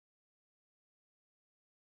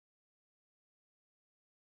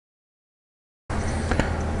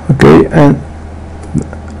and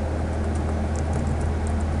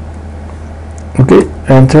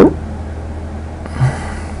enter.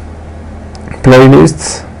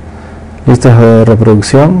 Playlists, listas de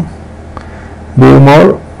reproducción. View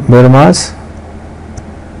more, ver más.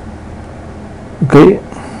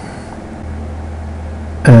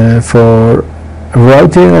 For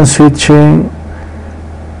routing and switching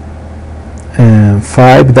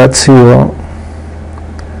 5.0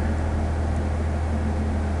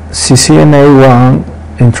 CCNA 1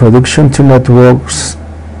 Introduction to Networks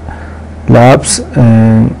Labs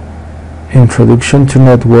and Introduction to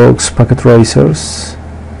Networks Packet Tracers.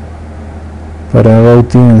 Para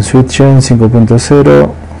routing and switching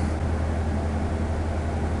 5.0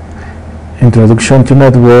 Introduction to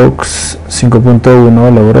Networks 5.1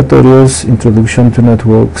 Laboratorios, Introduction to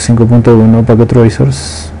Networks 5.1 Packet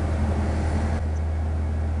Tracers.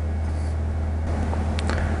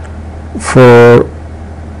 For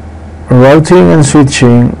routing and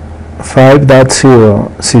switching 5.0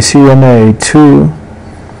 CCNA 2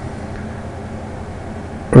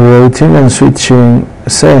 Routing and Switching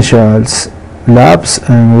Essentials Labs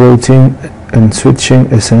and Routing and Switching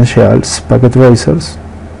Essentials Packet Tracers.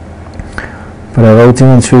 Para Routing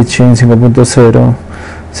and Switching 5.0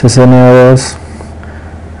 CCNA 2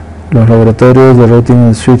 los laboratorios de Routing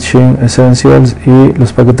and Switching Essentials y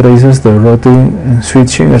los Packet Tracers de Routing and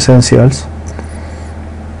Switching Essentials.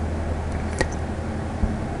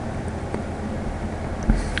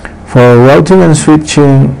 For Routing and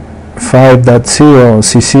Switching 5.0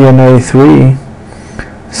 CCNA 3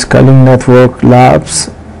 Scaling Network Labs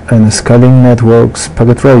and Scaling Networks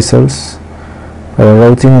Packet Tracers. Para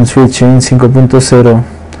Routing and Switching 5.0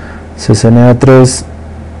 CCNA 3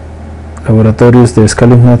 Laboratorios de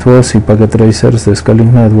Scaling Networks y Packet Tracers de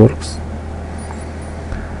Scaling Networks.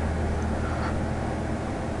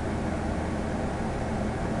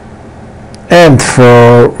 And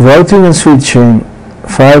for Routing and Switching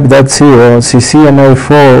 5.0 CCNA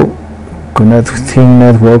 4 Connecting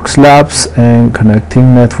Networks Labs and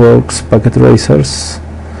Connecting Networks Packet Tracers.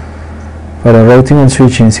 Para Routing and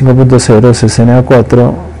Switching 5.0 CCNA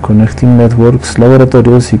 4 Connecting Networks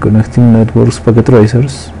Laboratorios y Connecting Networks Packet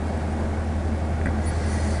Tracers.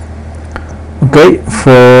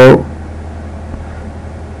 For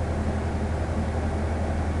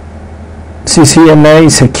CCNA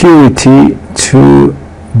Security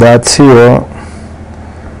 2.0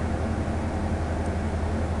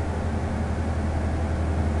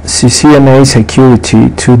 CCNA Security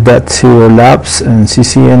 2.0 Labs and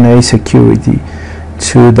CCNA Security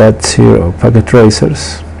 2.0 Packet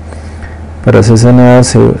Tracers. Para CCNA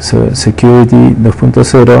Security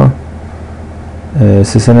 2.0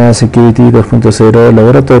 CCNA Security 2.0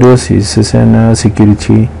 Laboratorios y CCNA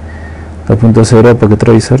Security 2.0 Packet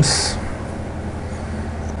Tracers.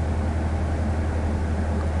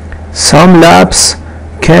 Some labs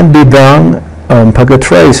can be done on Packet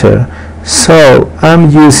Tracer, so I'm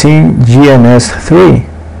using GNS3.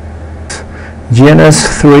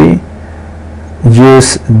 GNS3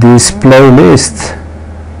 use this playlist.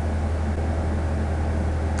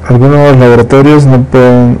 Algunos laboratorios no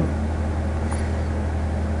pueden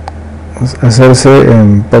hacerse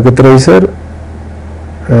en Packet Tracer.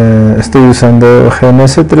 Estoy usando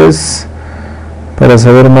GNS3. Para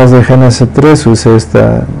saber más de GNS3 use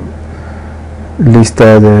esta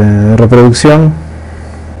lista de reproducción.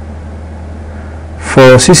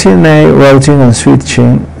 For CCNA Routing and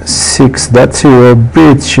Switching 6.0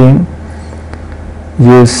 Bridging,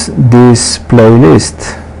 use this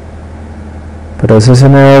playlist. Para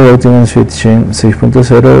CCNA Routing and Switching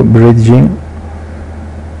 6.0 Bridging,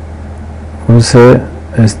 use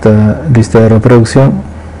esta lista de reproducción.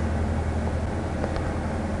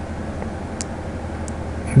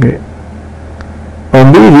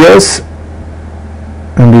 On videos,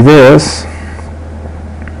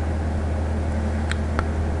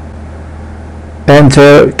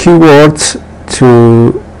 enter keywords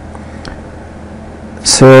to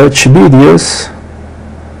search videos.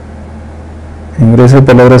 Ingresa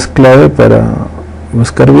palabras clave para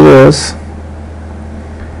buscar videos.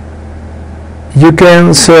 You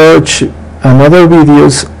can search another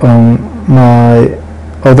videos on my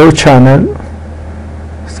other channel.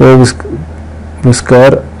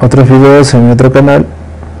 Buscar otros videos en mi otro canal.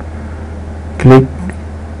 Click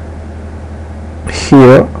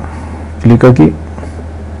here, clic aquí.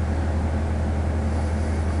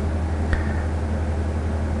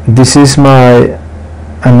 This is my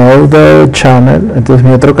another channel. Entonces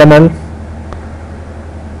mi otro canal.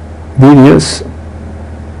 Videos.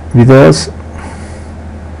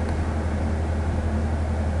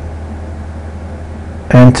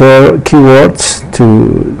 enter keywords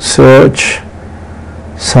to search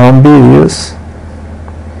some videos.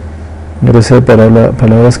 Ingrese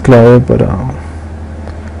palabras clave para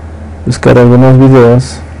buscar algunos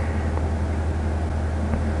videos.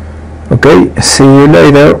 Ok, see you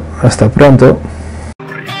later, hasta pronto.